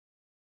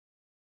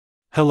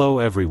Hello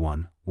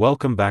everyone,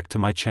 welcome back to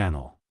my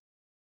channel.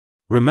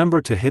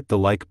 Remember to hit the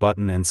like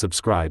button and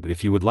subscribe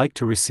if you would like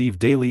to receive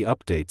daily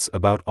updates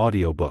about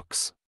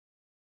audiobooks.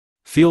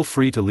 Feel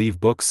free to leave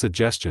book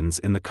suggestions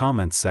in the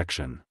comments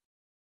section.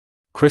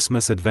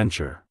 Christmas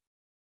Adventure.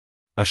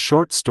 A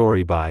short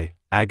story by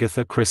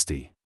Agatha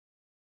Christie.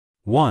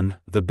 1.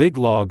 The big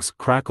logs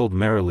crackled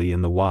merrily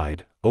in the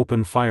wide,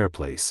 open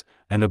fireplace,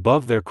 and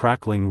above their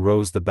crackling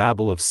rose the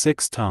babble of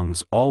 6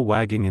 tongues all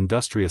wagging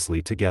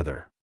industriously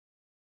together.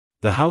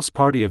 The house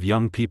party of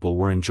young people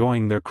were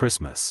enjoying their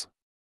Christmas.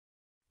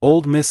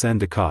 Old Miss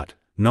Endicott,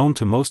 known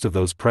to most of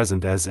those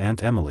present as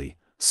Aunt Emily,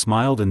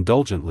 smiled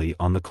indulgently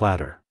on the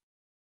clatter.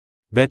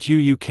 "Bet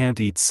you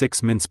can't eat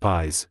 6 mince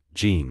pies,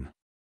 Jean."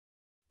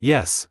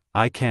 "Yes,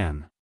 I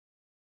can."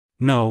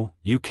 "No,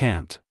 you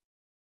can't.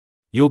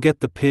 You'll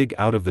get the pig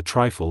out of the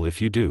trifle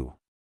if you do."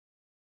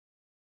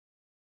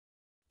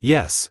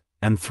 "Yes,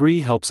 and 3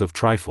 helps of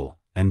trifle,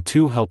 and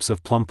 2 helps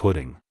of plum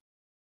pudding."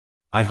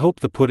 "I hope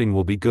the pudding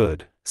will be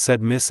good,"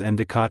 said Miss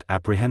Endicott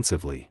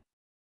apprehensively.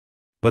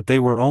 "But they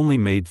were only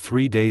made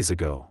 3 days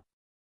ago.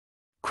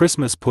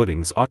 Christmas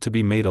puddings ought to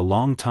be made a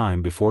long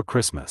time before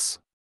Christmas."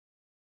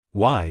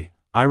 "Why,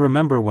 I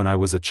remember when I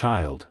was a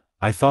child,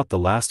 I thought the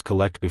last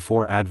collect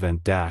before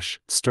Advent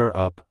stir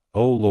up,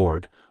 O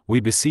Lord, we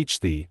beseech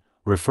thee,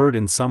 referred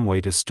in some way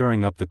to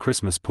stirring up the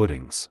Christmas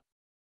puddings."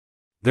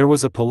 There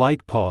was a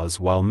polite pause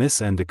while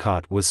Miss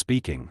Endicott was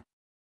speaking.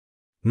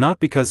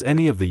 Not because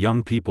any of the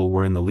young people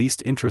were in the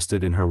least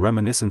interested in her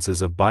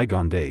reminiscences of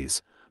bygone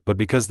days, but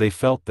because they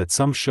felt that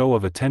some show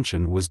of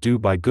attention was due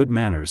by good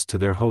manners to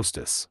their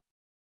hostess.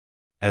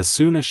 As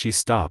soon as she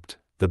stopped,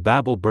 the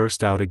babble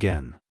burst out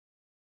again.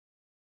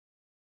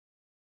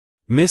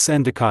 Miss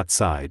Endicott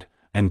sighed,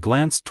 and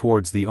glanced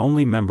towards the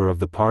only member of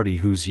the party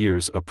whose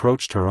years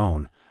approached her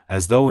own,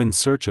 as though in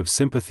search of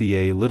sympathy,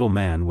 a little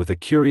man with a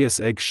curious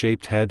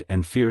egg-shaped head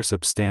and fierce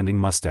upstanding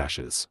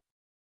mustaches.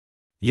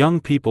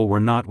 Young people were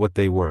not what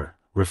they were,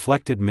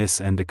 reflected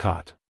Miss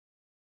Endicott.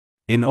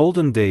 In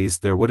olden days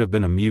there would have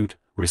been a mute,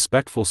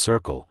 respectful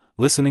circle,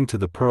 listening to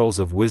the pearls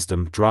of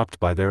wisdom dropped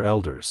by their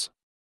elders.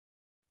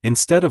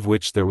 Instead of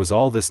which there was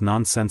all this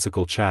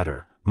nonsensical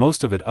chatter,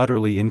 most of it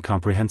utterly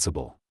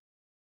incomprehensible.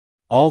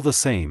 All the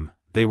same,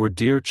 they were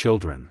dear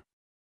children.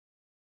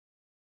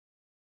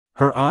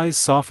 Her eyes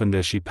softened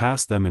as she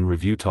passed them in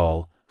review: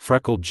 tall,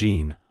 freckled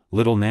Jean,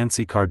 little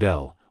Nancy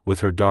Cardell, with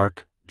her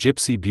dark,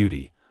 gypsy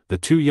beauty, the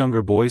 2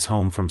 younger boys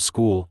home from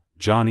school,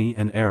 Johnny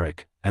and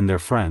Eric, and their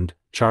friend,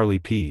 Charlie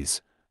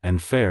Pease,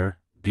 and fair,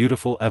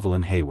 beautiful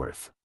Evelyn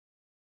Hayworth.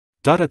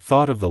 At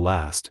thought of the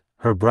last,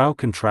 her brow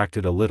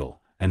contracted a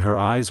little, and her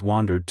eyes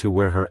wandered to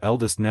where her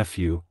eldest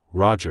nephew,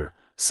 Roger,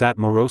 sat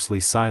morosely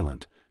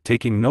silent,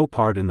 taking no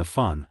part in the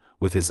fun,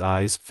 with his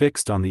eyes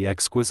fixed on the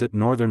exquisite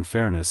northern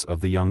fairness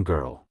of the young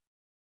girl.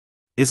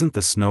 "Isn't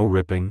the snow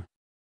ripping?"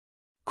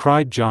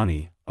 cried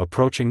Johnny,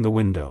 approaching the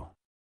window.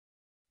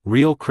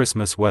 "Real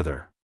Christmas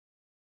weather.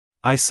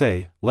 I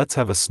say, let's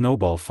have a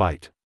snowball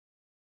fight.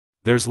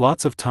 There's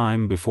lots of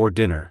time before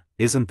dinner,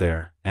 isn't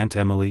there, Aunt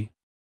Emily?"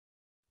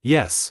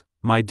 "Yes,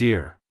 my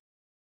dear.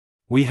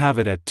 We have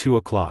it at 2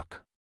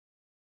 o'clock.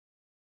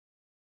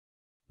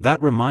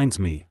 That reminds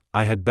me,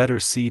 I had better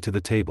see to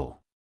the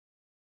table."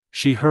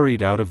 She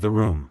hurried out of the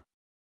room.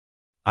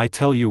 "I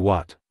tell you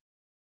what.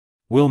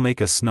 We'll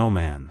make a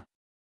snowman,"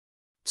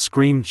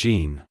 screamed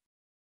Jean.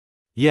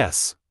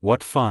 "Yes,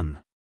 what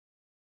fun.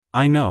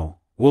 I know,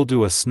 we'll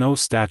do a snow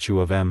statue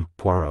of M.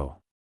 Poirot.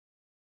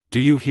 Do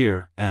you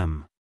hear,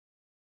 M.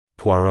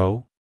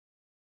 Poirot?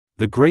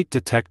 The great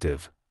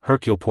detective,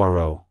 Hercule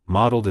Poirot,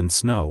 modeled in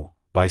snow,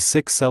 by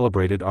 6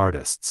 celebrated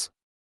artists."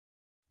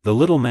 The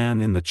little man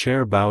in the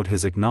chair bowed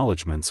his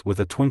acknowledgments with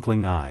a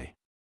twinkling eye.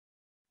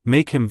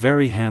 "Make him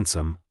very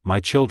handsome, my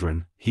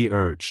children," he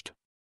urged.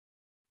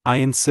 "I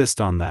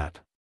insist on that.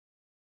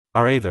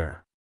 Are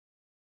there?"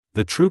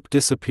 The troupe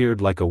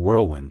disappeared like a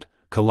whirlwind,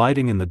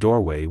 colliding in the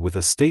doorway with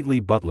a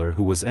stately butler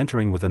who was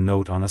entering with a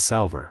note on a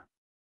salver.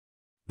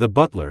 The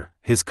butler,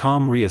 his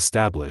calm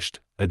re-established,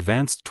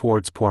 advanced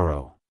towards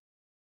Poirot.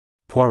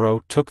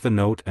 Poirot took the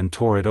note and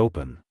tore it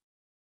open.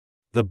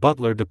 The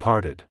butler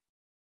departed.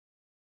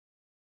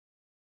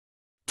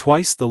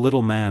 Twice the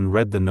little man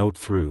read the note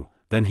through,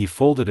 then he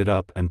folded it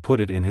up and put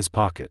it in his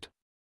pocket.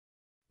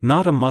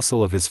 Not a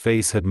muscle of his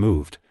face had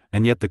moved,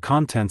 and yet the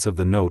contents of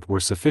the note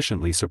were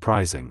sufficiently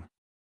surprising.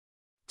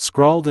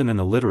 Scrawled in an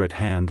illiterate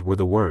hand were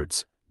the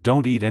words,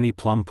 "Don't eat any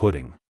plum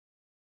pudding."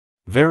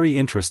 "Very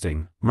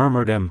interesting,"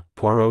 murmured M.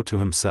 Poirot to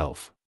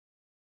himself.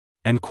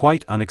 "And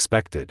quite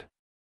unexpected."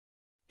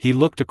 He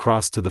looked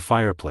across to the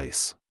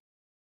fireplace.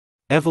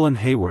 Evelyn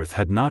Hayworth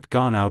had not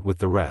gone out with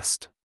the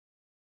rest.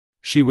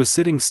 She was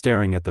sitting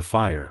staring at the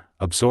fire,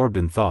 absorbed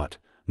in thought,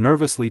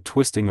 nervously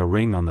twisting a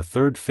ring on the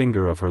 3rd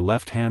finger of her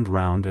left hand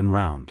round and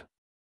round.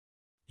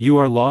 "You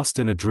are lost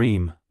in a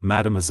dream,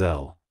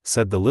 mademoiselle,"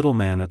 said the little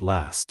man at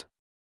last.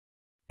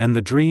 "And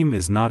the dream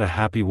is not a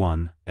happy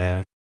one,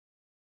 eh?"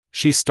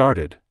 She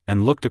started,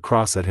 and looked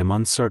across at him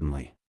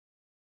uncertainly.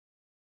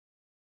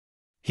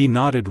 He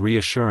nodded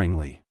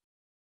reassuringly.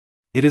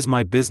 It is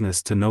my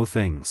business to know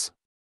things.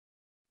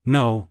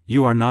 No,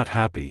 you are not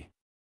happy.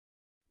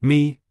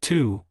 Me,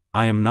 too,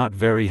 I am not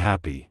very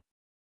happy.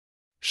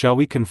 Shall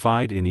we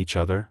confide in each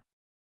other?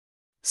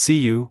 See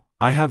you,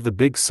 I have the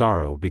big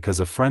sorrow because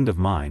a friend of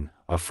mine,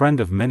 a friend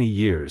of many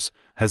years,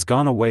 has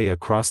gone away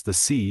across the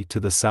sea to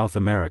the South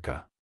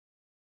America.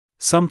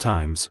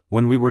 Sometimes,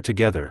 when we were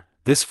together,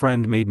 this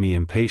friend made me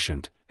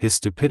impatient, his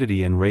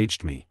stupidity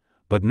enraged me,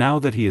 but now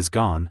that he is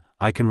gone,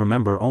 I can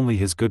remember only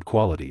his good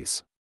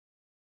qualities.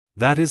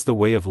 That is the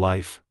way of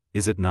life,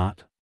 is it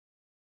not?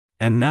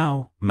 And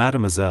now,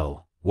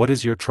 mademoiselle, what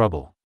is your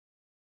trouble?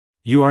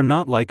 You are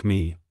not like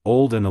me,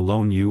 old and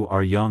alone. You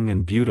are young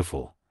and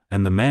beautiful,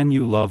 and the man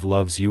you love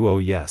loves you. Oh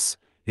yes,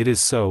 it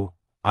is so,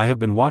 I have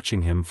been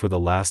watching him for the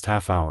last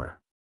half hour.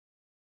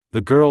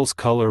 The girl's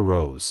color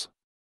rose.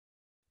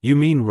 You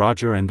mean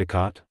Roger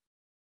Endicott?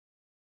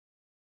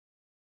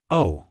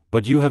 Oh,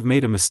 but you have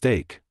made a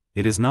mistake,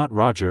 it is not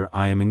Roger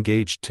I am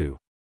engaged to.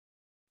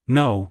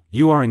 No,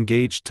 you are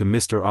engaged to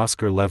Mr.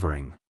 Oscar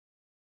Levering.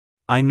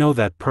 I know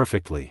that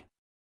perfectly.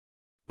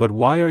 But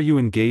why are you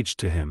engaged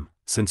to him,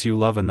 since you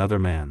love another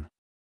man?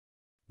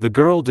 The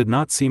girl did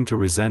not seem to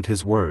resent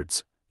his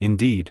words,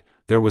 indeed,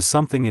 there was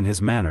something in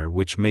his manner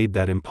which made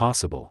that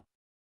impossible.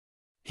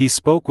 He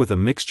spoke with a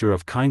mixture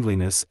of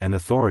kindliness and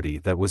authority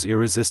that was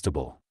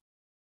irresistible.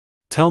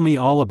 Tell me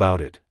all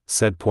about it,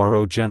 said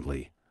Poirot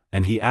gently,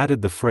 and he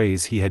added the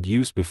phrase he had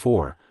used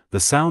before, the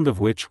sound of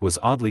which was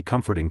oddly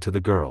comforting to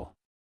the girl.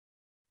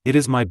 It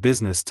is my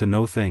business to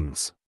know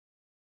things.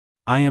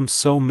 I am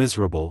so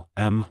miserable,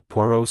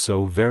 Poirot,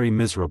 so very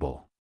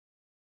miserable.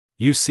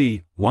 You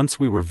see, once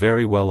we were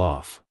very well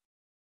off.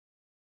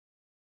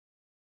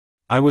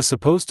 I was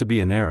supposed to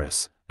be an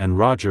heiress, and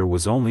Roger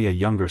was only a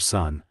younger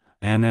son,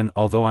 and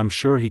although I'm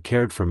sure he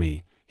cared for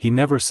me, he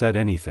never said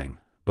anything,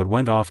 but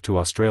went off to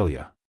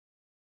Australia.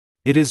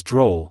 It is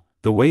droll,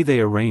 the way they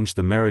arrange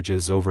the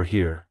marriages over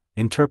here,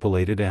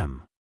 interpolated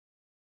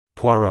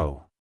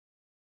Poirot.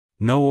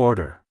 No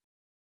order.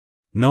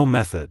 No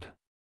method.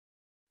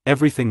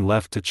 Everything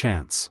left to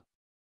chance.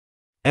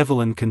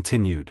 Evelyn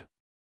continued.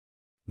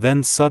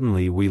 Then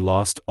suddenly we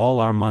lost all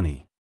our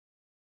money.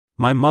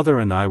 My mother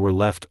and I were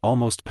left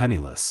almost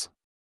penniless.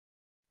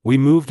 We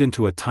moved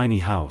into a tiny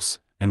house,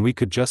 and we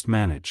could just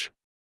manage.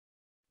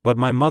 But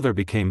my mother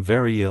became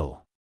very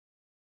ill.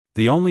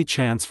 The only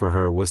chance for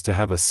her was to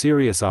have a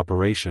serious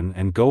operation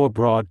and go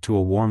abroad to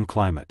a warm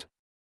climate.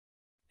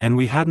 And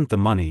we hadn't the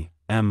money,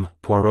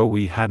 Poirot,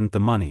 we hadn't the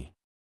money.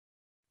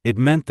 It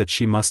meant that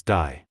she must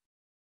die.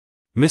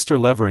 Mr.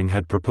 Levering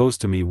had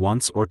proposed to me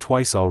once or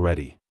twice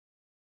already.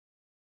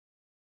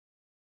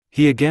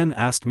 He again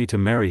asked me to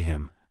marry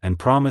him, and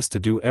promised to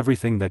do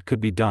everything that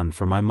could be done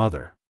for my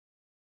mother.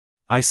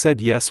 I said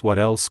yes, what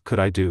else could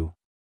I do?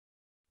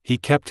 He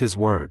kept his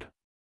word.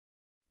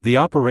 The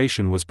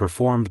operation was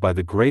performed by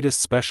the greatest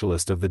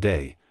specialist of the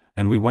day,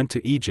 and we went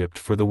to Egypt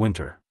for the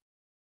winter.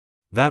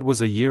 That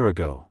was a year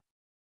ago.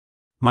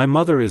 My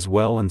mother is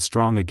well and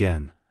strong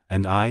again,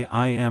 and I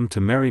am to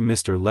marry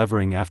Mr.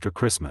 Levering after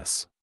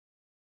Christmas.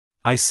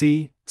 I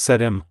see,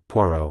 said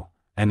Poirot,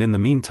 and in the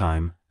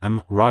meantime,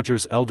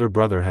 Roger's elder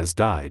brother has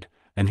died,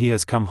 and he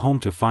has come home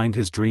to find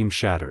his dream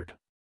shattered.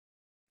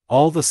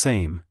 All the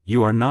same,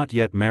 you are not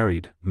yet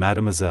married,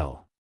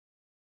 mademoiselle.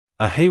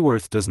 A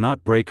Hayworth does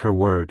not break her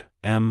word,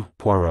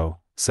 Poirot,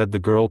 said the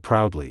girl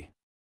proudly.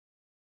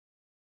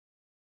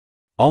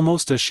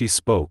 Almost as she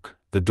spoke,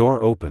 the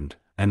door opened,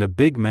 and a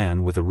big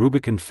man with a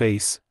rubicund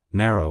face,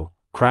 narrow,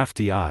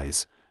 crafty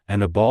eyes,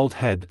 and a bald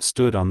head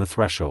stood on the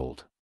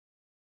threshold.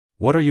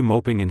 What are you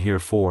moping in here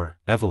for,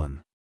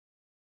 Evelyn?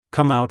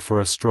 Come out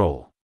for a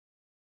stroll.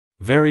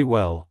 Very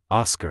well,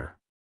 Oscar.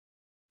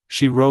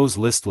 She rose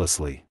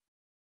listlessly.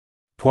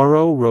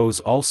 Poirot rose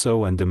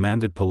also and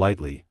demanded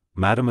politely,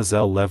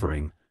 Mademoiselle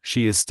Levering,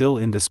 she is still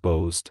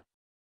indisposed?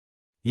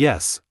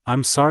 Yes,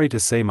 I'm sorry to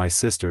say my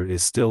sister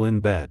is still in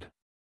bed.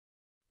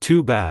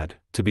 Too bad,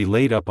 to be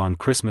laid up on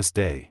Christmas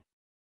Day.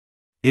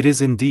 It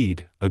is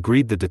indeed,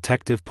 agreed the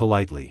detective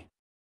politely.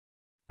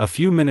 A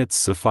few minutes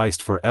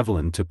sufficed for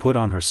Evelyn to put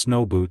on her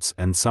snow boots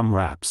and some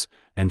wraps,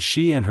 and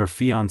she and her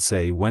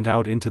fiancé went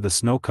out into the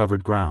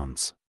snow-covered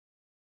grounds.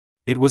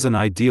 It was an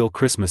ideal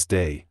Christmas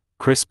day,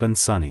 crisp and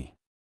sunny.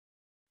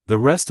 The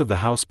rest of the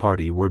house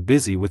party were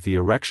busy with the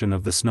erection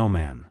of the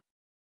snowman.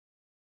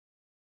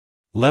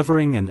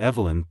 Levering and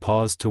Evelyn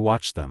paused to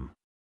watch them.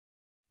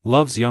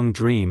 Love's young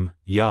dream,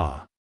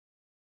 yah!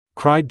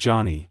 Cried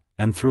Johnny,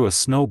 and threw a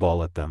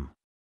snowball at them.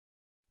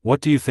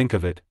 What do you think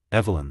of it,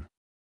 Evelyn?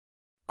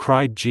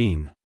 Cried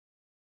Jean.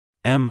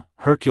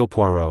 Hercule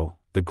Poirot,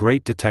 the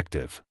great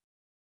detective.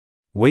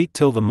 Wait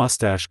till the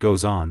mustache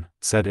goes on,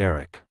 said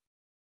Eric.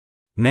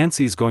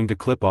 Nancy's going to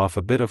clip off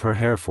a bit of her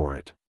hair for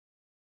it.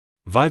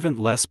 Vivant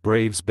les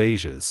braves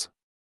beiges.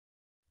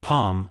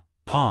 Pom.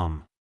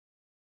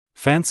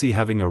 Fancy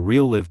having a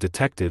real live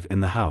detective in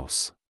the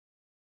house.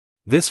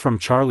 This from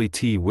Charlie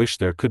T. Wish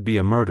there could be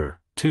a murder,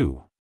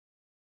 too.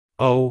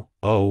 Oh.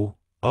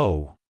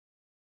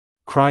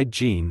 Cried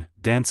Jean,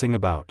 dancing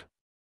about.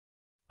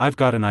 I've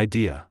got an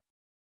idea.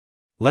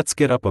 Let's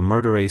get up a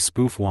murder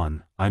spoof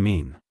one, I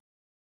mean.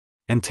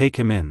 And take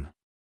him in.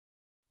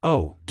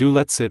 Oh, do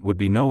let's, it would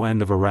be no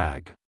end of a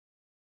rag.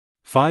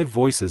 5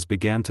 voices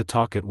began to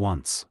talk at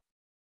once.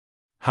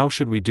 How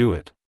should we do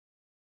it?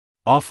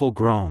 Awful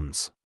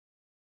groans.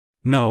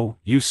 No,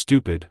 you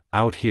stupid,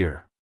 out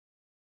here.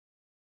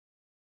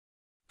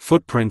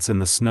 Footprints in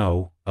the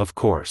snow, of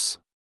course.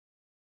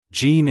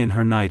 Jean in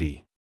her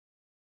nightie.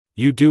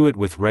 You do it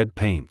with red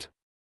paint.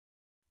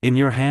 In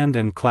your hand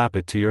and clap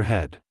it to your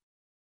head.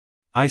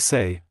 I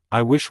say,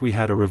 I wish we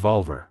had a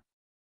revolver.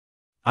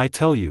 I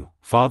tell you,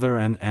 Father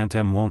and Aunt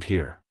Em won't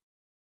hear.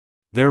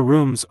 Their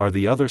rooms are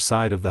the other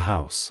side of the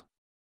house.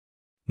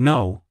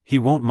 No, he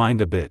won't mind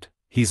a bit,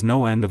 he's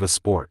no end of a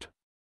sport.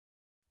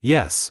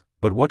 Yes,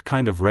 but what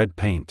kind of red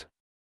paint?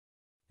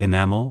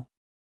 Enamel?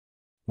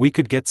 We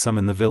could get some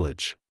in the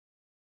village.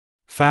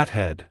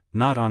 Fathead,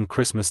 not on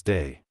Christmas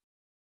Day.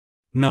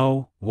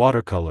 No,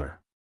 watercolor.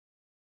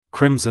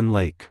 Crimson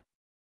Lake.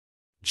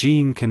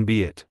 Jean can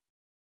be it.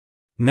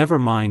 Never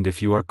mind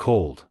if you are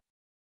cold.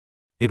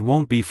 It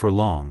won't be for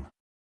long.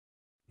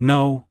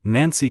 No,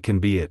 Nancy can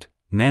be it,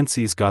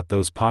 Nancy's got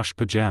those posh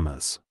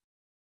pajamas.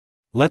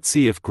 Let's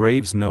see if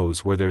Graves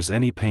knows where there's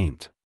any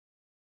paint.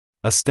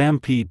 A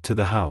stampede to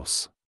the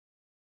house.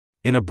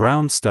 In a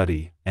brown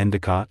study,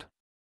 Endicott?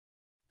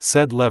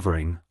 Said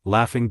Levering,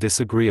 laughing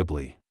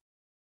disagreeably.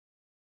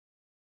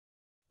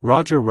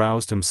 Roger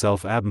roused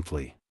himself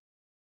absently.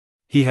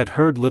 He had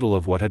heard little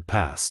of what had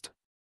passed.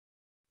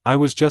 I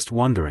was just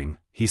wondering,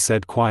 he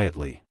said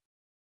quietly.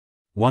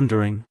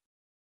 Wondering?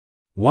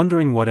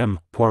 Wondering what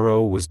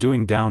Poirot was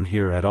doing down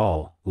here at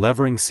all.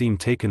 Levering seemed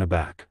taken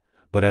aback,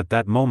 but at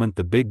that moment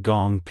the big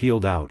gong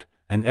pealed out,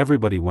 and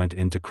everybody went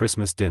into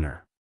Christmas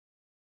dinner.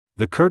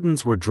 The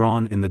curtains were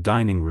drawn in the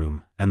dining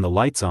room, and the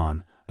lights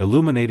on,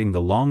 illuminating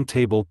the long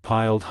table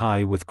piled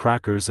high with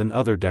crackers and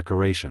other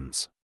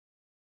decorations.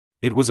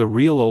 It was a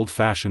real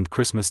old-fashioned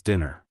Christmas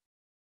dinner.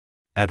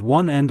 At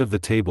one end of the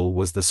table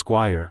was the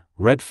squire,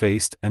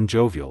 red-faced and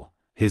jovial.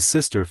 His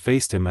sister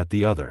faced him at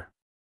the other.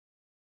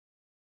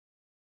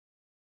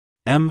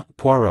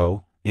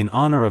 Poirot, in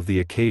honor of the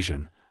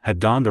occasion, had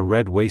donned a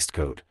red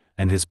waistcoat,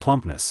 and his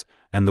plumpness,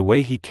 and the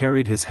way he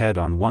carried his head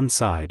on one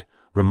side,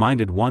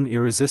 reminded one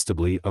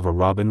irresistibly of a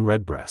robin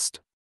redbreast.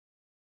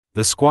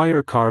 The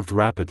squire carved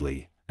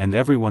rapidly, and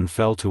everyone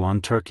fell to on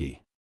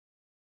turkey.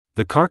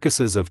 The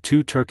carcasses of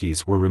 2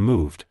 turkeys were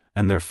removed,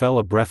 and there fell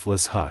a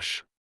breathless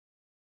hush.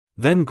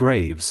 Then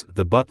Graves,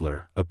 the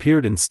butler,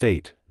 appeared in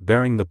state,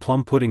 bearing the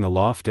plum pudding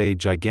aloft, a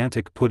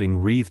gigantic pudding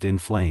wreathed in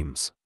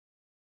flames.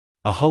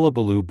 A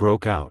hullabaloo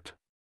broke out.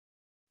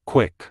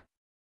 Quick!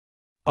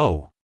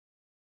 Oh!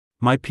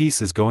 My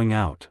piece is going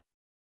out.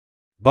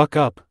 Buck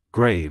up,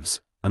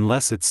 Graves,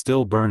 unless it's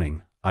still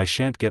burning, I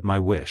shan't get my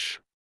wish.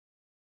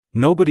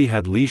 Nobody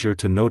had leisure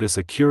to notice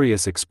a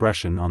curious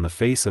expression on the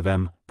face of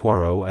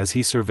Poirot as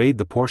he surveyed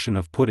the portion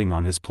of pudding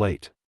on his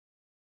plate.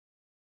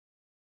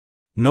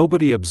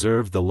 Nobody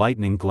observed the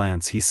lightning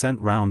glance he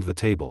sent round the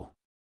table.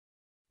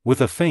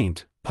 With a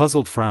faint,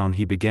 puzzled frown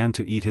he began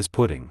to eat his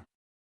pudding.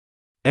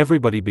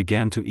 Everybody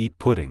began to eat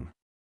pudding.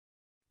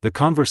 The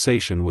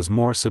conversation was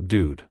more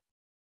subdued.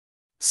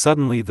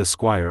 Suddenly the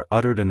squire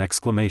uttered an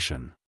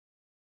exclamation.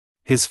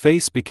 His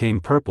face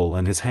became purple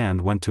and his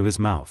hand went to his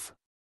mouth.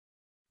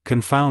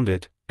 Confound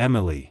it,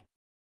 Emily!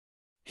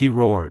 He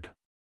roared.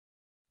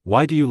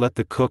 Why do you let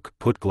the cook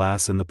put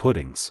glass in the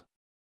puddings?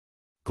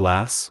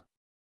 Glass?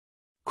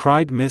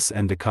 Cried Miss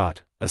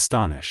Endicott,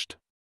 astonished.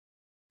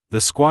 The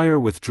squire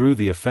withdrew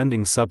the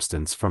offending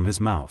substance from his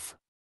mouth.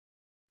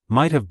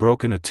 Might have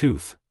broken a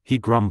tooth, he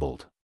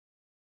grumbled.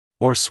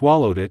 Or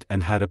swallowed it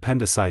and had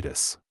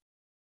appendicitis.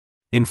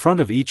 In front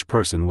of each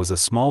person was a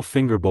small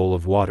finger bowl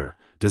of water,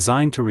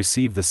 designed to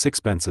receive the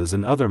sixpences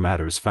and other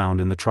matters found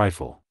in the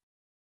trifle.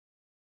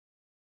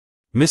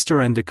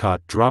 Mr.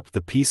 Endicott dropped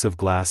the piece of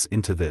glass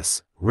into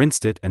this,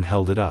 rinsed it and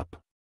held it up.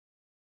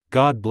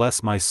 God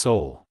bless my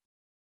soul!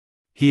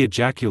 He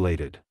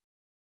ejaculated.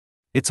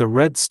 It's a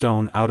red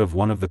stone out of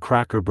one of the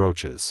cracker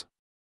brooches.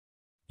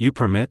 You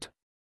permit?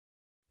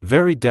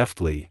 Very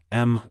deftly,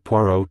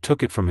 Poirot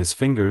took it from his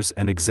fingers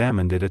and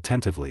examined it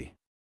attentively.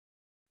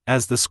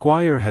 As the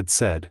squire had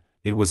said,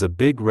 it was a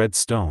big red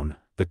stone,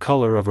 the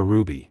color of a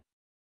ruby.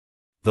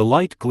 The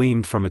light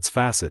gleamed from its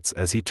facets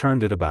as he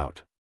turned it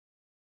about.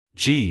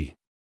 Gee!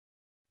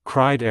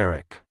 Cried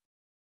Eric.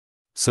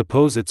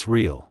 Suppose it's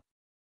real.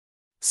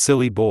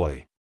 Silly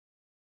boy!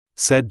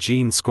 Said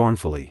Jean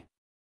scornfully.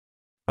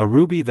 A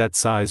ruby that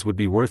size would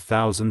be worth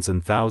thousands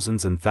and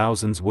thousands and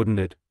thousands, wouldn't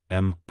it,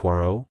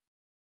 Poirot?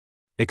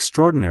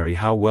 Extraordinary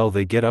how well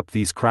they get up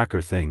these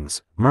cracker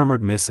things,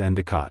 murmured Miss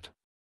Endicott.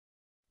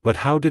 But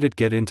how did it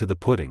get into the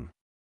pudding?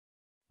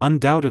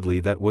 Undoubtedly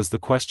that was the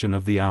question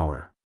of the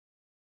hour.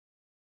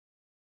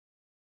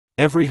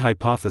 Every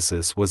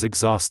hypothesis was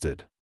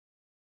exhausted.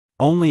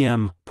 Only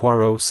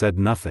Poirot said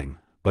nothing,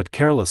 but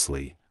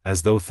carelessly,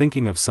 as though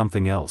thinking of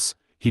something else,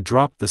 he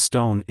dropped the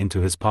stone into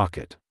his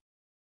pocket.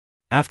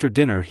 After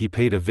dinner he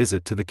paid a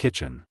visit to the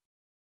kitchen.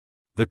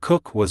 The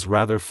cook was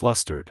rather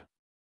flustered.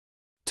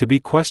 To be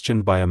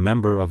questioned by a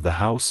member of the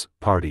house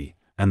party,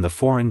 and the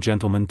foreign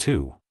gentleman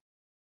too.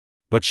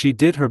 But she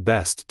did her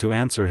best to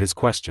answer his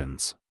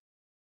questions.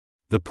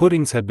 The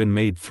puddings had been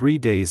made 3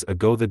 days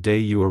ago, the day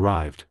you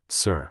arrived,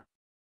 sir.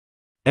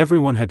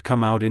 Everyone had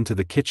come out into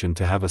the kitchen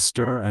to have a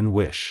stir and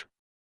wish.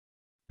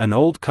 An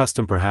old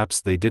custom,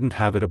 perhaps they didn't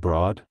have it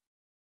abroad?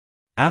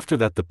 After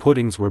that the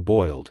puddings were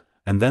boiled,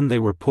 and then they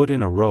were put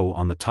in a row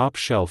on the top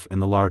shelf in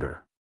the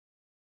larder.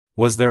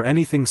 Was there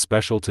anything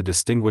special to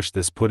distinguish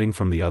this pudding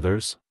from the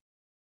others?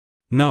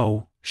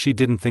 No, she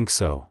didn't think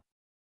so.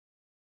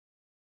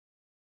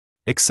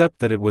 Except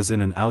that it was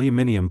in an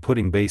aluminium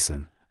pudding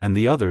basin, and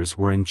the others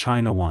were in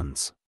china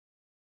ones.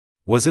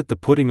 Was it the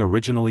pudding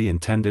originally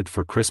intended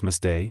for Christmas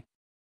Day?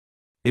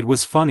 It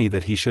was funny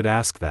that he should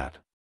ask that.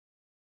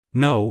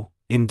 No,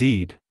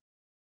 indeed.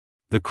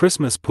 The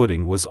Christmas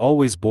pudding was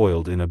always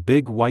boiled in a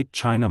big white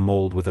china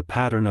mold with a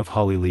pattern of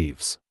holly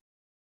leaves.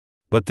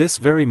 But this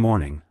very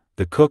morning,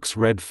 the cook's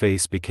red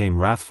face became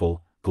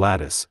wrathful.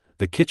 Gladys,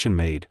 the kitchen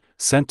maid,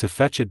 sent to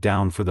fetch it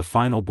down for the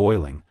final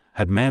boiling,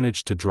 had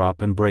managed to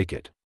drop and break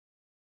it.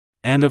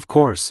 And of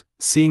course,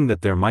 seeing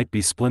that there might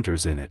be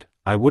splinters in it,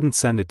 I wouldn't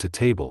send it to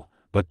table,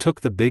 but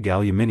took the big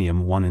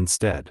aluminium one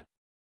instead.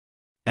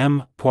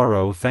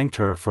 Poirot thanked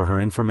her for her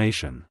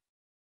information.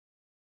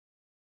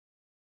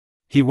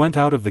 He went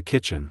out of the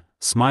kitchen,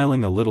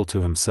 smiling a little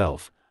to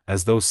himself,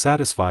 as though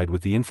satisfied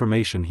with the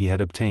information he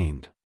had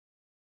obtained.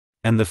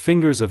 And the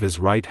fingers of his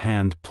right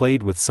hand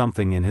played with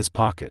something in his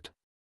pocket.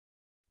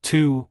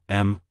 To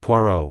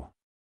Poirot.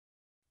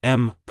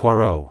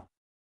 Poirot.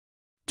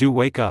 Do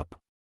wake up.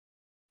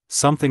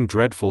 Something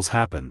dreadful's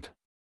happened.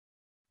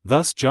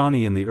 Thus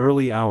Johnny in the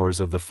early hours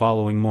of the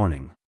following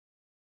morning.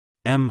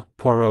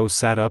 Poirot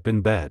sat up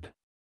in bed.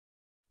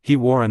 He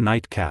wore a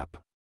nightcap.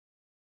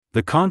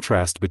 The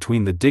contrast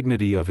between the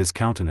dignity of his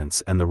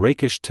countenance and the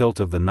rakish tilt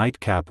of the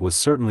nightcap was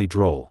certainly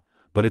droll,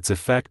 but its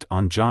effect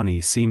on Johnny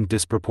seemed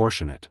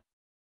disproportionate.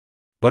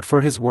 But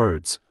for his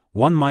words,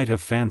 one might have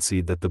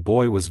fancied that the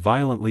boy was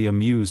violently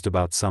amused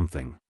about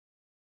something.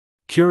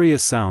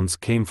 Curious sounds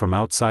came from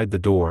outside the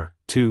door,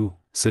 too,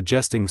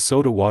 suggesting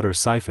soda-water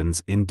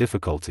siphons in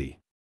difficulty.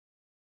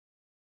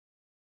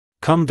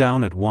 "Come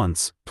down at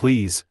once,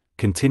 please,"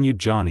 continued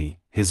Johnny,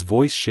 his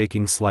voice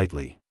shaking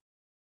slightly.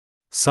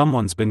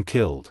 "Someone's been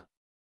killed."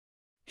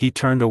 He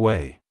turned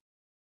away.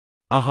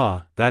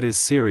 "Aha, that is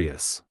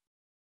serious,"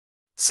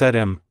 said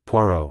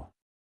Poirot.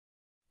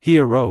 He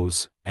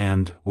arose,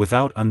 and,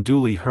 without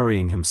unduly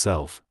hurrying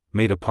himself,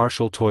 made a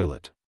partial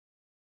toilet.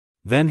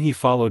 Then he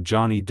followed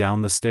Johnny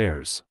down the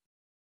stairs.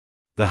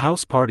 The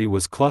house party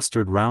was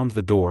clustered round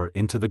the door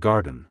into the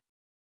garden.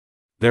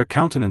 Their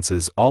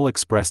countenances all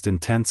expressed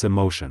intense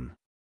emotion.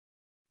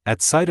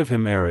 At sight of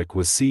him Eric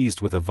was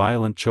seized with a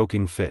violent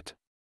choking fit.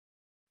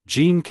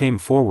 Jean came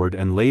forward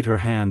and laid her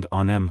hand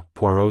on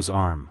Poirot's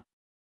arm.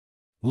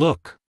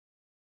 "Look,"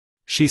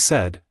 she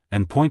said,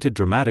 and pointed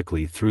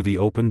dramatically through the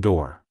open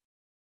door.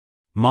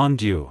 "Mon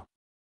Dieu!"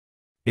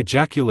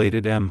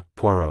 ejaculated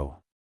Poirot.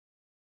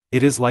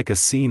 "It is like a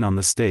scene on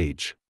the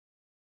stage."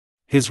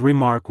 His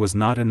remark was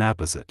not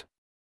inapposite.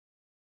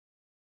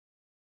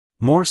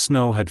 More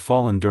snow had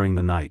fallen during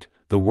the night.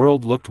 The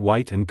world looked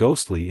white and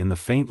ghostly in the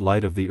faint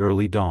light of the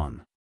early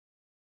dawn.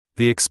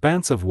 The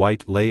expanse of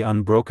white lay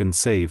unbroken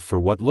save for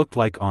what looked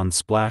like a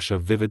splash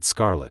of vivid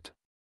scarlet.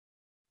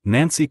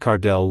 Nancy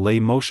Cardell lay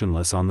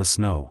motionless on the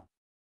snow.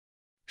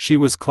 She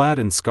was clad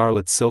in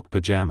scarlet silk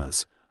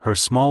pajamas, her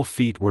small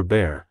feet were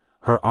bare,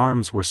 her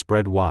arms were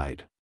spread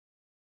wide.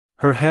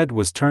 Her head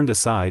was turned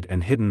aside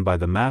and hidden by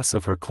the mass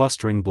of her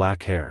clustering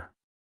black hair.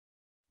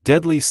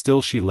 Deadly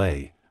still she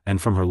lay,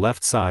 and from her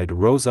left side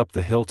rose up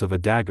the hilt of a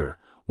dagger,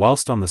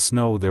 whilst on the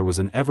snow there was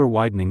an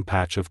ever-widening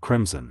patch of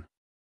crimson.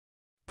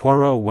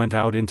 Poirot went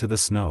out into the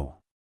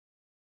snow.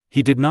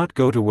 He did not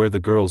go to where the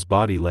girl's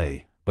body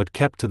lay, but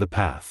kept to the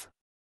path.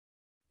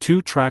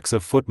 2 tracks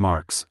of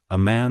footmarks, a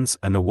man's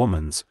and a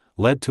woman's,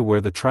 led to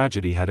where the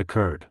tragedy had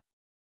occurred.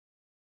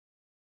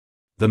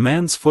 The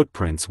man's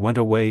footprints went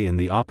away in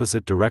the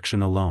opposite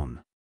direction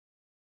alone.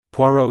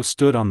 Poirot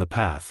stood on the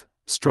path,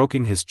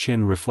 stroking his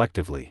chin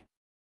reflectively.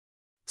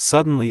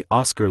 Suddenly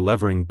Oscar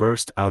Levering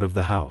burst out of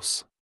the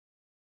house.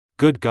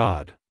 "Good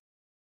God!"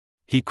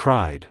 he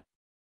cried.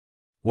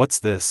 "What's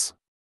this?"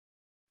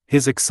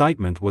 His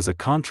excitement was a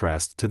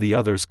contrast to the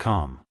other's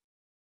calm.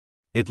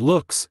 "It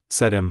looks,"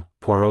 said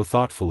Poirot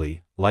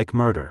thoughtfully, "like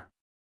murder."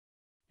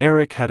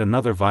 Eric had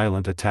another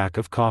violent attack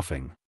of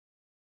coughing.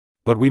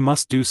 "But we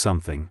must do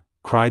something,"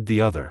 cried the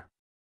other.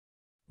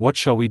 "What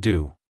shall we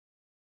do?"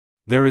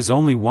 "There is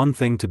only one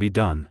thing to be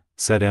done,"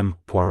 said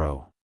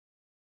Poirot.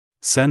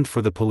 "Send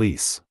for the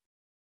police."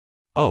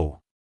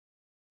 "Oh,"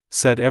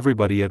 said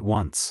everybody at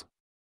once.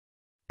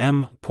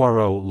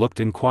 Poirot looked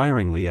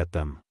inquiringly at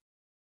them.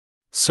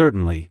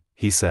 "Certainly,"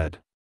 he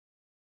said.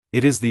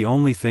 "It is the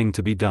only thing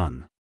to be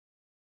done."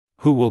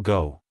 "Who will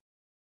go?"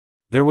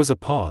 There was a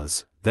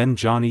pause, then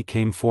Johnny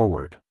came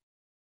forward.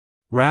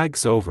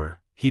 "Rags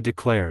over," he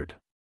declared.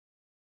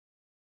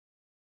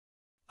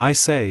 "I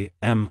say,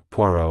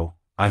 Poirot,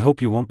 I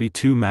hope you won't be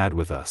too mad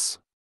with us."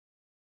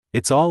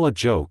 It's all a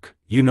joke,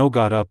 you know,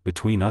 got up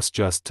between us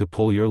just to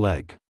pull your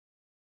leg.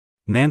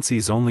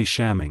 Nancy's only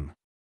shamming.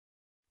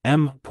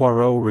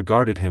 Poirot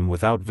regarded him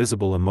without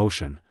visible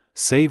emotion,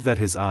 save that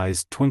his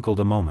eyes twinkled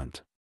a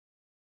moment.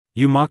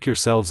 You mock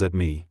yourselves at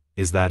me,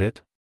 is that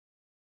it?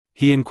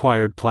 He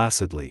inquired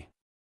placidly.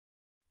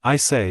 I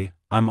say,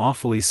 I'm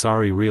awfully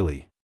sorry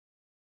really.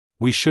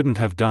 We shouldn't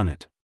have done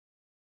it.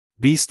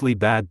 Beastly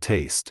bad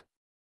taste.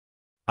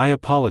 I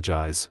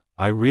apologize,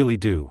 I really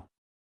do.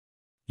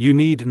 You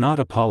need not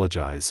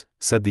apologize,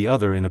 said the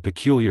other in a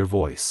peculiar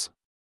voice.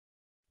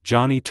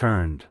 Johnny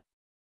turned.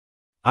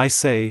 I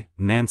say,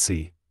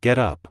 Nancy, get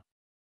up,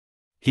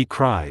 he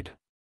cried.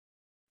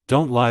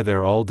 Don't lie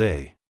there all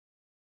day.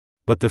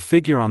 But the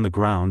figure on the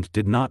ground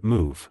did not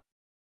move.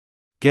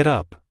 Get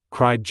up,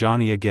 cried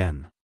Johnny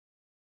again.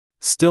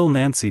 Still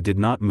Nancy did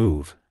not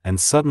move, and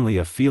suddenly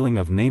a feeling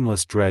of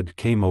nameless dread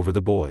came over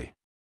the boy.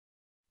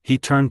 He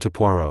turned to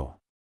Poirot.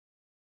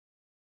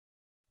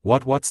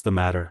 What's the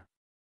matter?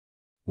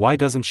 Why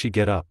doesn't she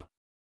get up?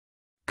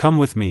 Come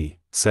with me,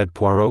 said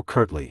Poirot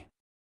curtly.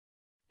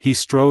 He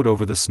strode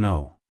over the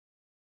snow.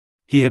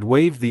 He had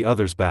waved the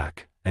others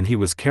back, and he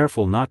was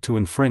careful not to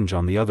infringe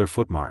on the other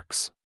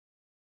footmarks.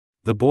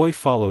 The boy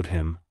followed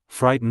him,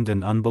 frightened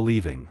and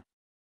unbelieving.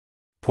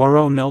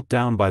 Poirot knelt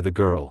down by the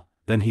girl,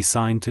 then he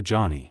signed to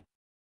Johnny.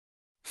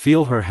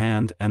 Feel her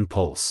hand and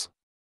pulse.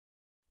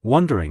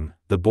 Wondering,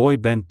 the boy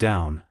bent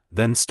down,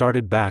 then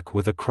started back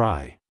with a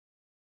cry.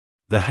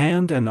 The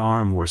hand and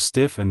arm were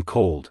stiff and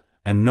cold,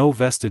 and no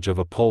vestige of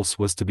a pulse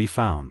was to be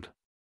found.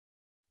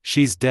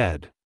 She's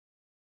dead,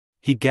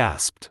 he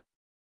gasped.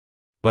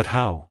 But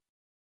how?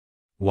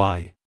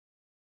 Why?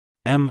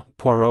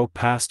 Poirot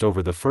passed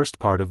over the first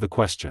part of the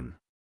question.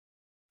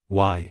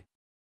 Why?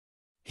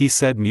 He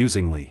said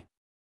musingly.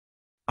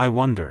 I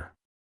wonder.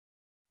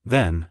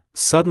 Then,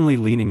 suddenly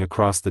leaning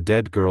across the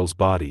dead girl's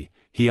body,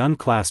 he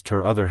unclasped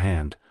her other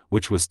hand,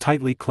 which was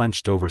tightly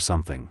clenched over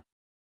something.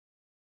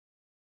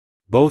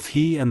 Both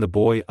he and the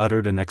boy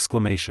uttered an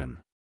exclamation.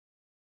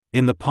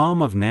 In the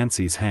palm of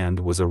Nancy's hand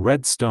was a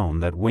red stone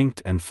that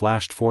winked and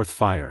flashed forth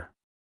fire.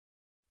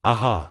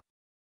 Aha!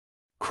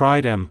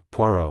 Cried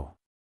Poirot.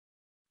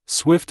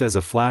 Swift as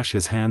a flash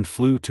his hand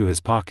flew to his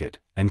pocket,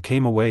 and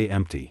came away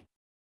empty.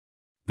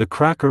 The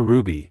cracker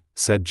ruby,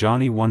 said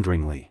Johnny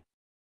wonderingly.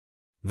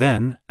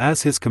 Then,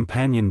 as his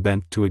companion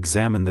bent to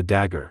examine the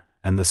dagger,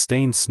 and the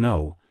stained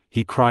snow,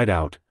 he cried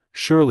out,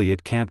 surely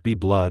it can't be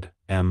blood,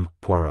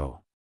 Poirot.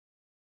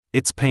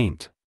 It's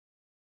paint.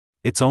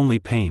 It's only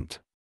paint.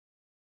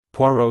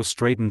 Poirot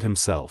straightened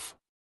himself.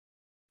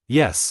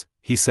 Yes,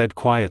 he said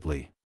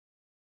quietly.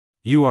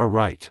 You are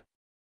right.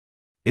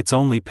 It's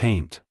only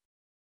paint.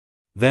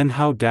 Then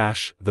how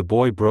the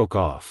boy broke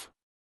off.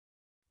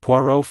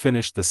 Poirot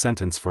finished the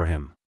sentence for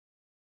him.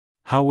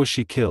 How was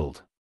she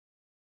killed?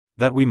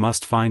 That we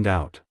must find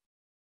out.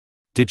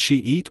 Did she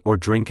eat or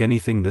drink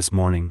anything this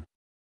morning?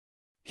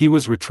 He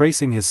was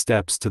retracing his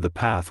steps to the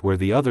path where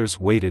the others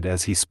waited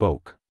as he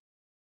spoke.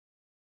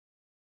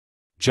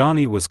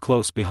 Johnny was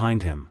close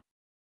behind him.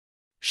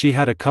 She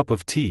had a cup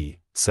of tea,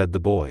 said the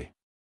boy.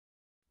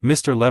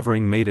 Mr.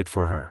 Levering made it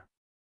for her.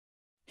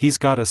 He's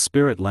got a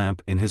spirit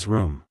lamp in his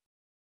room.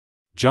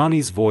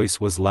 Johnny's voice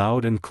was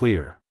loud and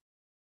clear.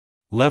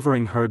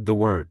 Levering heard the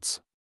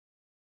words.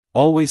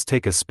 Always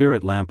take a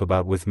spirit lamp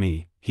about with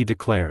me, he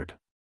declared.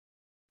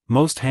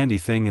 Most handy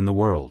thing in the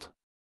world.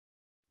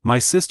 My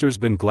sister's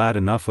been glad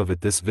enough of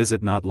it this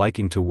visit, not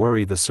liking to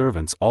worry the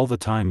servants all the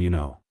time, you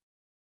know.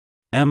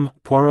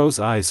 Poirot's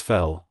eyes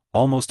fell,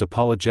 almost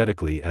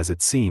apologetically as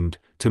it seemed,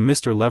 to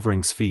Mr.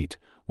 Levering's feet,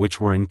 which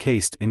were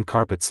encased in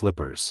carpet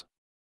slippers.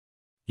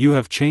 You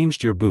have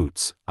changed your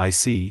boots, I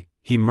see,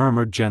 he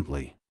murmured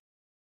gently.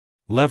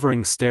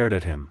 Levering stared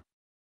at him.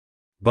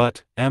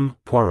 But,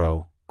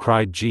 Poirot,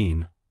 cried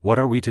Jean, what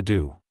are we to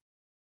do?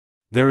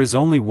 There is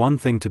only one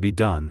thing to be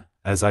done,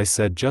 as I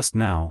said just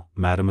now,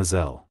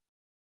 mademoiselle.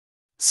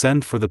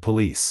 Send for the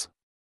police.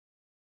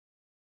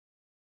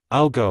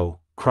 I'll go,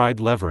 cried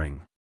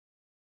Levering.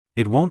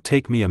 It won't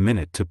take me a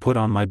minute to put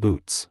on my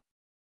boots.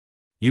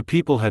 You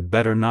people had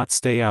better not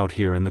stay out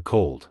here in the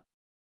cold.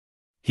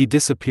 He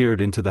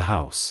disappeared into the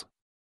house.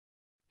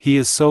 He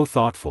is so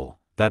thoughtful,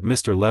 that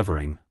Mr.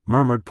 Levering,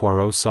 murmured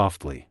Poirot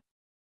softly.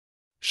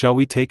 Shall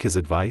we take his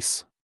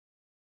advice?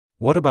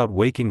 What about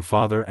waking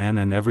Father Anne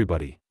and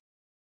everybody?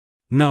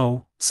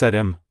 No, said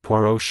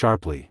Poirot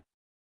sharply.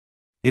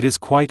 It is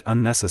quite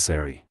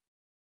unnecessary.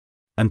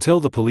 Until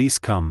the police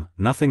come,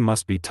 nothing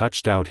must be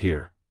touched out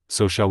here,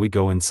 so shall we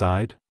go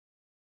inside?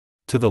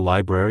 To the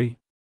library?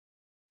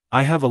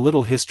 I have a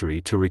little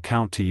history to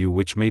recount to you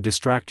which may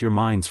distract your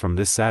minds from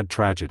this sad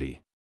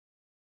tragedy.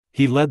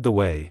 He led the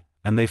way,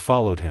 and they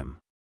followed him.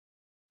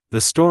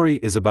 The story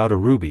is about a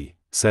ruby,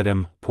 said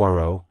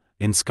Poirot,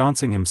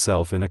 ensconcing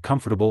himself in a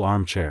comfortable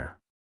armchair.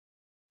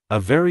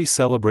 A very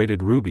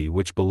celebrated ruby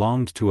which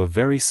belonged to a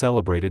very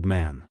celebrated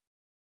man.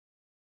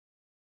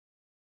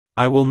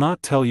 I will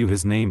not tell you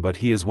his name, but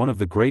he is one of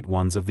the great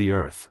ones of the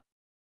earth.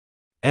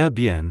 Eh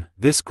bien,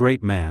 this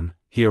great man,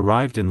 he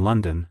arrived in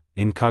London,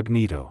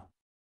 incognito.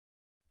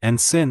 And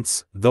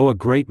since, though a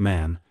great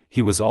man,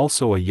 he was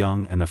also a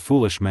young and a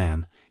foolish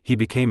man, he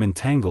became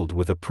entangled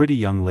with a pretty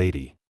young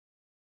lady.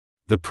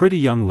 The pretty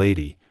young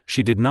lady,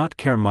 she did not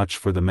care much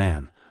for the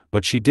man,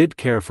 but she did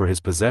care for his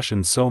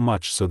possessions so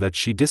much so that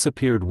she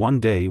disappeared one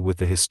day with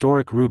the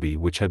historic ruby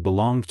which had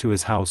belonged to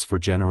his house for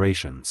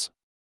generations.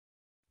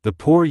 The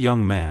poor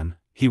young man,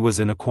 he was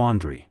in a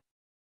quandary.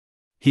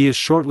 He is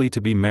shortly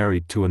to be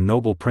married to a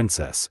noble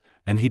princess,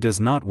 and he does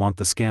not want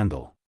the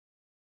scandal.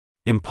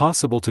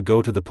 Impossible to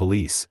go to the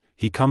police,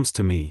 he comes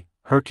to me,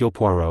 Hercule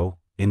Poirot,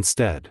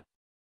 instead.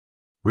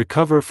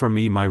 Recover for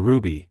me my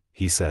ruby,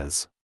 he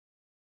says.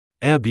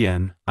 Eh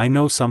bien, I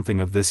know something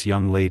of this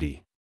young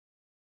lady.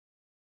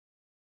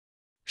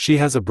 She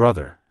has a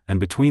brother, and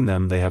between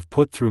them they have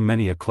put through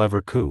many a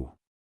clever coup.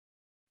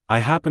 I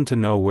happen to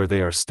know where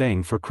they are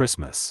staying for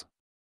Christmas.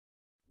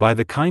 By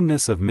the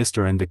kindness of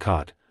Mr.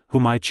 Endicott,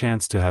 whom I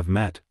chance to have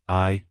met,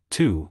 I,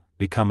 too,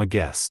 become a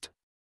guest.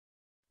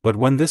 But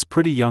when this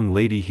pretty young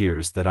lady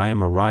hears that I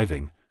am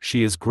arriving,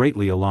 she is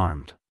greatly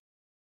alarmed.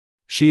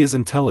 She is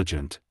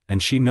intelligent,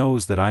 and she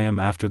knows that I am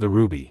after the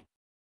ruby.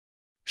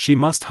 She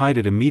must hide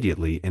it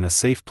immediately in a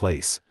safe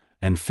place,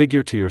 and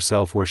figure to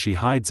yourself where she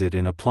hides it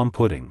in a plum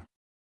pudding.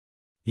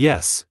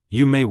 Yes,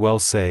 you may well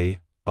say,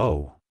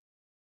 oh.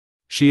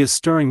 She is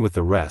stirring with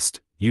the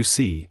rest, you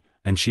see,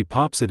 and she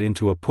pops it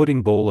into a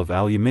pudding bowl of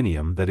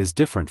aluminium that is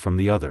different from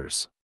the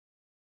others.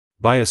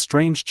 By a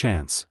strange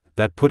chance,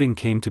 that pudding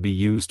came to be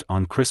used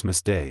on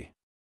Christmas Day.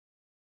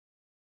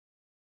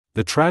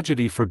 The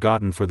tragedy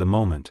forgotten for the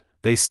moment,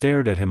 they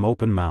stared at him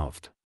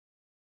open-mouthed.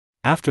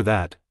 After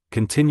that,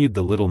 continued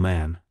the little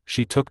man,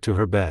 she took to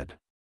her bed.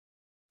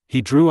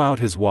 He drew out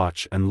his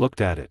watch and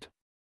looked at it.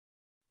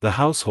 The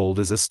household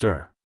is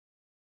astir.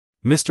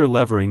 Mr.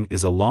 Levering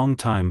is a long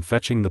time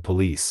fetching the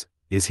police,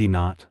 is he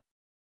not?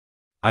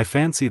 I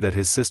fancy that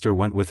his sister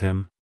went with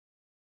him.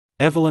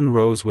 Evelyn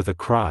rose with a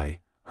cry,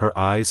 her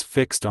eyes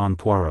fixed on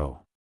Poirot.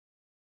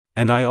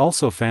 And I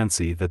also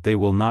fancy that they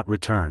will not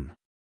return.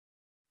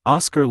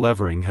 Oscar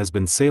Levering has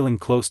been sailing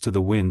close to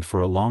the wind for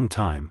a long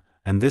time,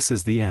 and this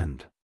is the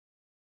end.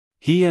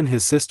 He and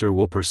his sister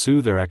will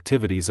pursue their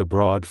activities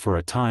abroad for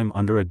a time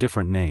under a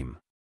different name.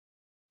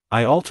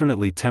 I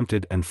alternately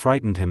tempted and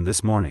frightened him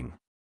this morning.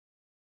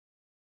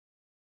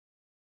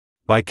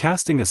 By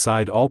casting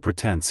aside all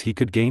pretense he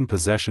could gain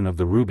possession of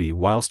the ruby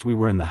whilst we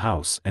were in the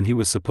house and he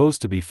was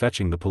supposed to be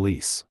fetching the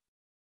police.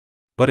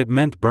 But it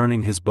meant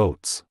burning his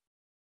boats.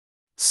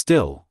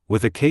 Still,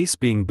 with a case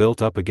being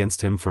built up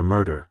against him for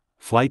murder,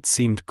 flight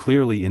seemed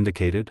clearly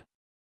indicated.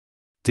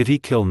 Did he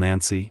kill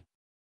Nancy?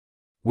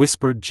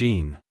 Whispered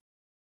Jean.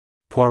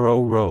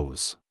 Poirot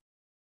rose.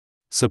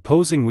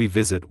 Supposing we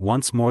visit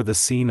once more the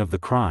scene of the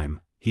crime,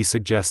 he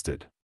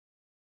suggested.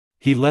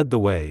 He led the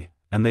way,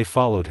 and they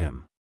followed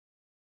him.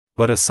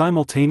 But a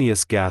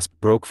simultaneous gasp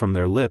broke from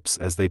their lips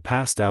as they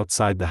passed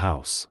outside the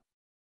house.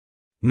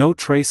 No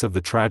trace of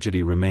the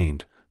tragedy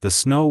remained, the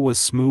snow was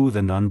smooth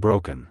and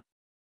unbroken.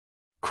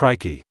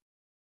 "Crikey!"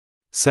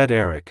 said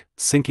Eric,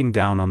 sinking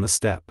down on the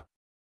step.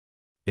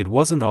 "It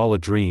wasn't all a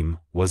dream,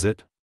 was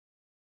it?"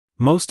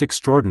 "Most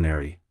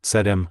extraordinary,"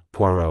 said M.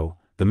 Poirot,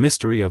 "the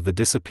mystery of the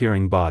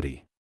disappearing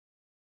body."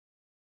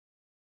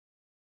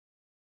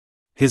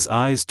 His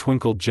eyes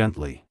twinkled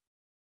gently.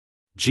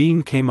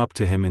 Jean came up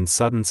to him in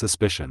sudden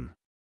suspicion.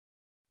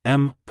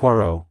 "M.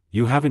 Poirot,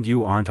 you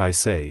aren't I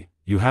say,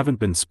 you haven't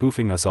been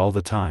spoofing us all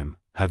the time,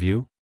 have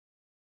you?"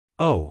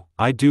 "Oh,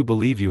 I do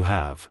believe you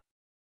have.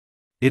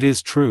 It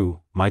is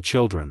true, my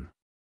children.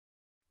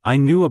 I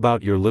knew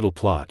about your little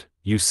plot,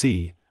 you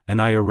see,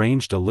 and I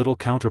arranged a little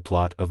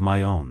counterplot of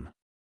my own.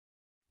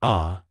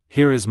 Ah,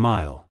 here is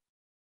Mile.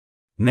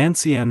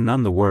 Nancy Ann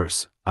none the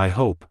worse, I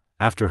hope,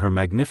 after her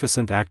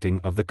magnificent acting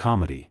of the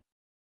comedy."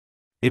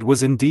 It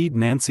was indeed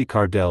Nancy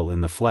Cardell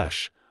in the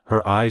flesh,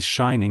 her eyes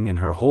shining and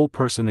her whole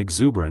person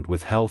exuberant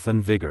with health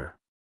and vigor.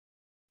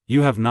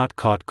 "You have not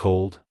caught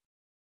cold?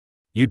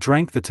 You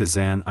drank the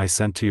tisane I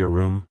sent to your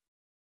room?"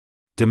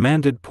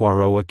 demanded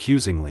Poirot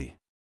accusingly.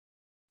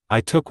 "I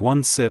took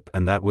one sip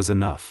and that was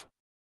enough.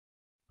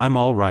 I'm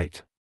all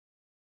right.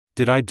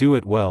 Did I do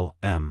it well,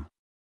 M.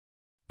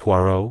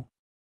 Poirot?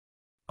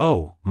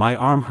 Oh, my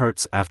arm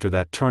hurts after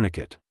that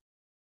tourniquet."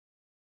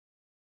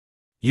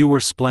 "You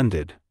were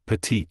splendid,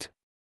 petite.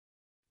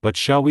 But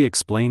shall we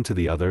explain to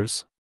the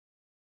others?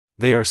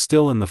 They are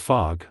still in the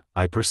fog,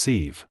 I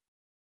perceive.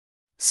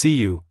 See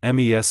you,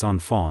 mes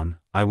enfants,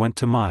 I went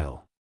to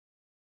Mile.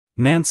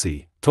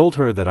 Nancy, told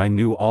her that I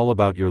knew all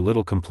about your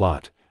little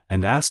complot,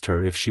 and asked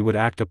her if she would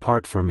act a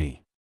part for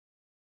me.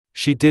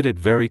 She did it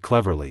very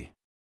cleverly.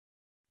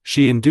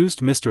 She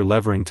induced Mr.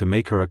 Levering to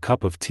make her a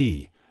cup of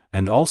tea,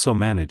 and also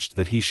managed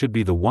that he should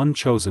be the one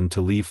chosen to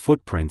leave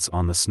footprints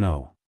on the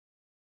snow.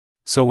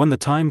 So when the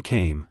time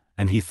came,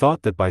 and he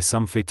thought that by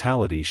some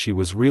fatality she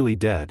was really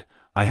dead,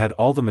 I had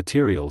all the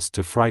materials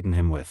to frighten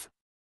him with.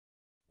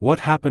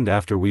 What happened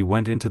after we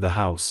went into the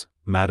house,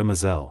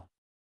 mademoiselle?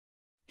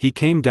 He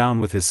came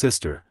down with his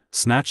sister,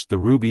 snatched the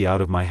ruby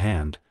out of my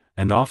hand,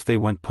 and off they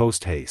went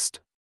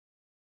post-haste.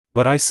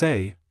 But I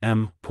say,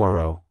 M.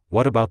 Poirot,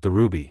 what about the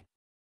ruby?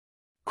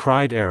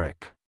 cried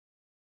Eric.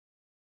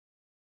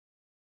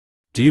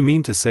 Do you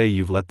mean to say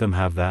you've let them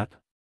have that?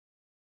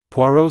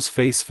 Poirot's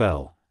face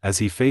fell, as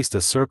he faced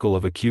a circle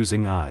of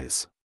accusing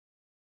eyes.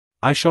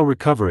 I shall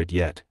recover it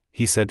yet,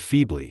 he said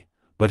feebly,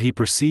 but he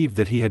perceived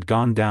that he had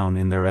gone down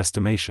in their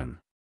estimation.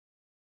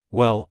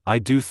 Well, I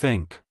do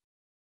think,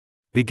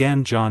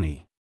 began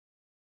Johnny.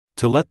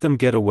 To let them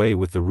get away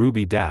with the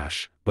ruby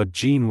dash, but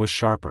Jean was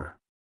sharper.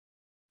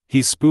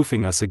 He's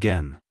spoofing us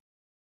again,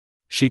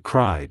 she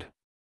cried.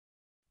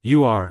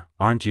 You are,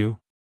 aren't you?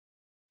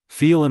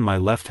 Feel in my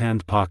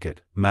left-hand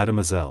pocket,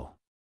 mademoiselle.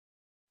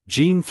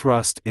 Jean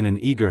thrust in an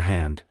eager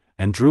hand,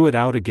 and drew it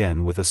out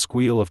again with a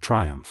squeal of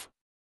triumph.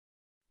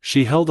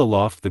 She held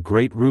aloft the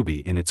great ruby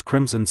in its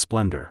crimson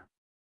splendor.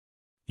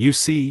 You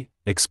see,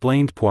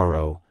 explained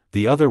Poirot,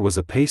 the other was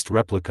a paste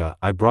replica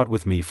I brought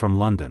with me from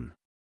London.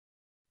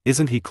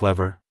 Isn't he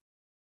clever?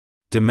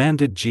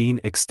 Demanded Jean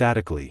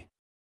ecstatically.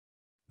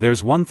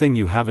 There's one thing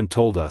you haven't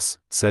told us,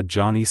 said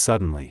Johnny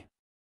suddenly.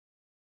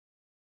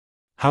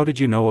 How did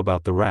you know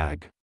about the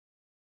rag?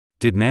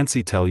 Did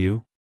Nancy tell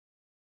you?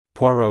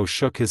 Poirot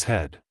shook his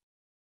head.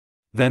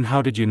 Then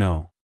how did you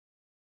know?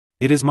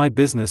 It is my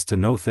business to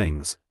know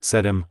things,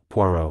 said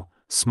Poirot,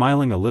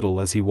 smiling a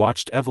little as he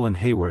watched Evelyn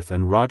Haworth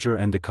and Roger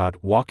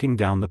Endicott walking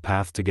down the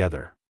path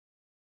together.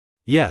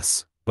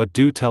 Yes, but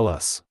do tell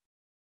us.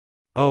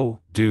 Oh,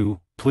 do,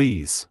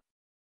 please.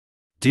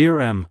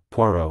 Dear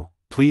Poirot,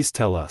 please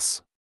tell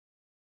us.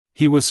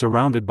 He was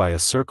surrounded by a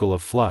circle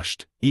of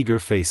flushed, eager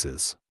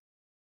faces.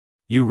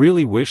 You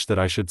really wish that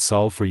I should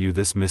solve for you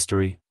this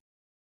mystery?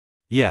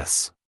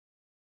 Yes.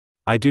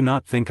 I do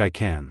not think I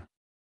can.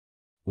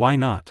 Why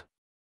not?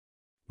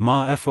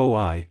 Ma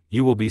foi,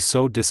 you will be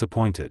so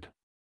disappointed.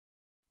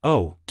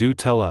 Oh, do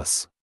tell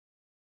us.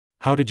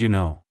 How did you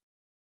know?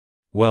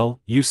 Well,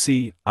 you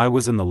see, I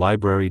was in the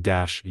library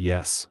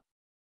yes.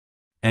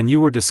 And you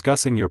were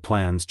discussing your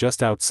plans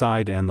just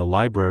outside and the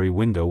library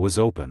window was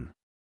open.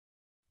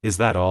 Is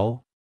that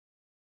all?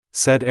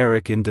 Said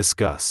Eric in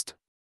disgust.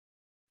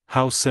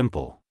 How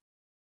simple.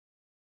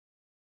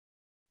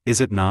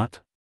 Is it not?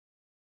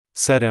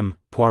 Said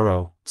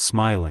Poirot,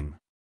 smiling.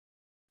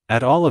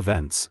 At all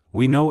events,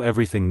 we know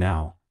everything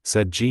now,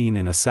 said Jean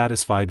in a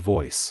satisfied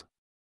voice.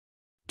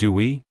 Do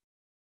we?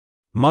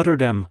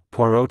 Muttered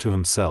Poirot to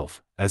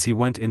himself, as he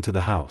went into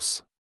the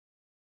house.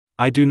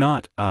 I do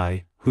not,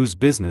 whose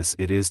business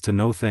it is to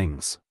know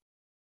things.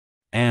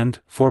 And,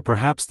 for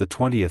perhaps the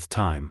 20th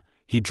time,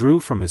 he drew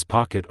from his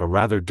pocket a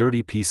rather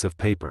dirty piece of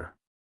paper.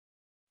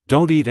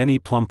 Don't eat any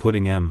plum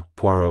pudding,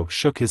 Poirot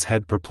shook his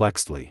head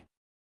perplexedly.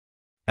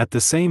 At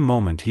the same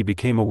moment he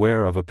became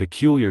aware of a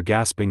peculiar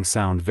gasping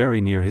sound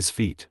very near his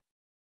feet.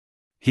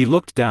 He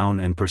looked down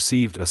and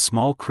perceived a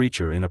small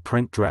creature in a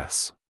print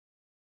dress.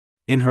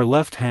 In her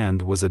left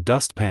hand was a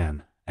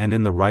dustpan, and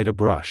in the right a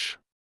brush.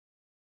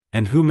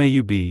 And who may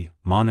you be,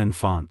 mon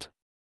enfant?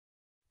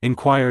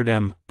 Inquired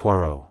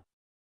Poirot.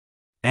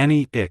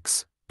 Annie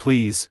X,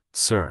 please,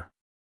 sir.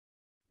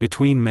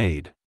 Between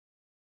maid.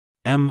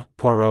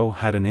 Poirot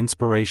had an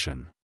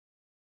inspiration.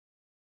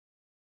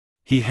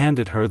 He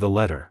handed her the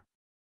letter.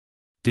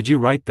 Did you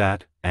write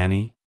that,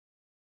 Annie?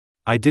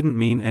 I didn't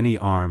mean any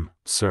harm,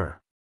 sir.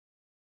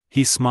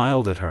 He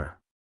smiled at her.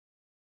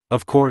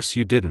 Of course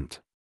you didn't.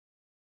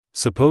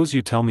 Suppose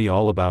you tell me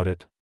all about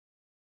it?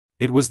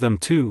 It was them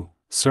two,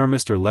 Sir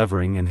Mr.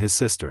 Levering and his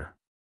sister.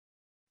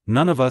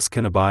 None of us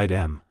can abide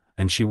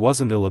and she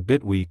wasn't ill a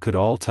bit, we could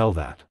all tell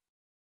that.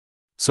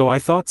 So I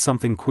thought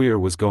something queer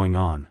was going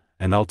on,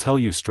 and I'll tell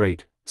you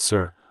straight,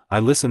 sir,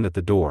 I listened at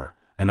the door,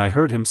 and I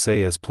heard him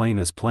say as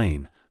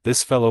plain,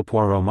 this fellow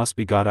Poirot must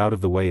be got out of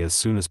the way as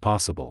soon as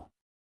possible.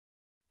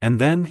 And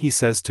then he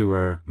says to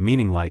her,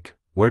 meaning like,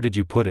 where did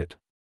you put it?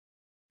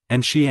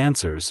 And she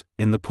answers,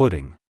 in the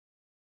pudding.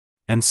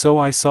 And so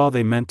I saw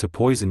they meant to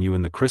poison you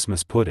in the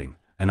Christmas pudding,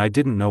 and I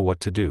didn't know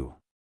what to do.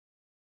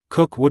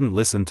 Cook wouldn't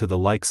listen to the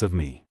likes of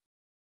me.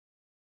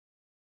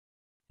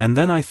 And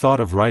then I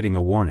thought of writing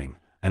a warning,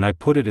 and I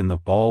put it in the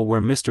ball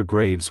where Mr.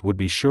 Graves would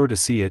be sure to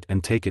see it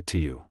and take it to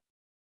you.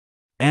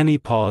 Annie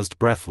paused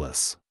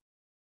breathless.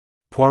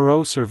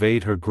 Poirot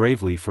surveyed her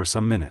gravely for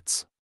some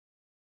minutes.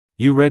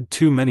 You read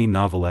too many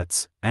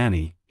novelettes,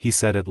 Annie, he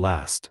said at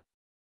last.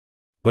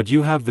 But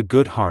you have the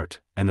good heart,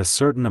 and a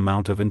certain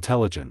amount of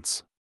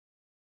intelligence.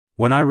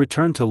 When I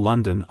return to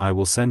London I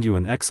will send you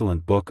an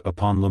excellent book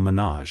upon le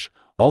ménage,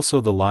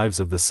 also the lives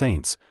of the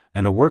saints,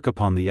 and a work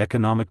upon the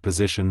economic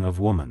position of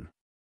woman.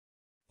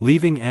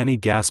 Leaving Annie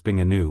gasping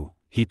anew,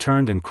 he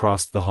turned and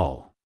crossed the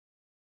hall.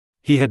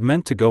 He had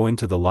meant to go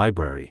into the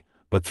library,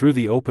 but through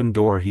the open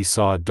door he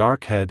saw a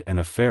dark head and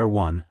a fair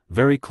one,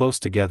 very close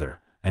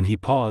together, and he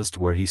paused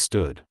where he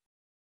stood.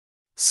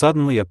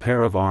 Suddenly a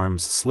pair of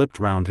arms slipped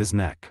round his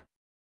neck.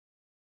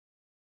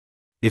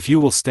 If you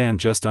will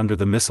stand just under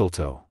the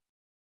mistletoe,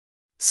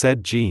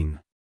 said Jean.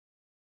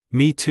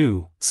 Me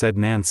too, said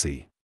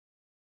Nancy.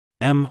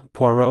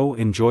 Poirot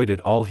enjoyed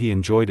it all, he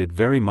enjoyed it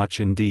very much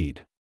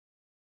indeed.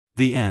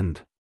 The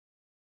end.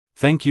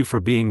 Thank you for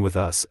being with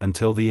us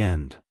until the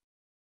end.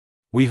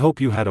 We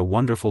hope you had a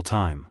wonderful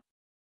time.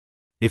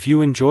 If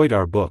you enjoyed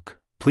our book,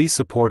 Please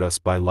support us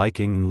by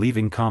liking and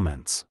leaving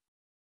comments.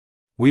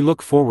 We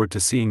look forward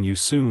to seeing you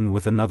soon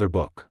with another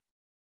book.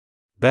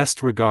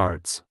 Best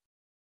regards.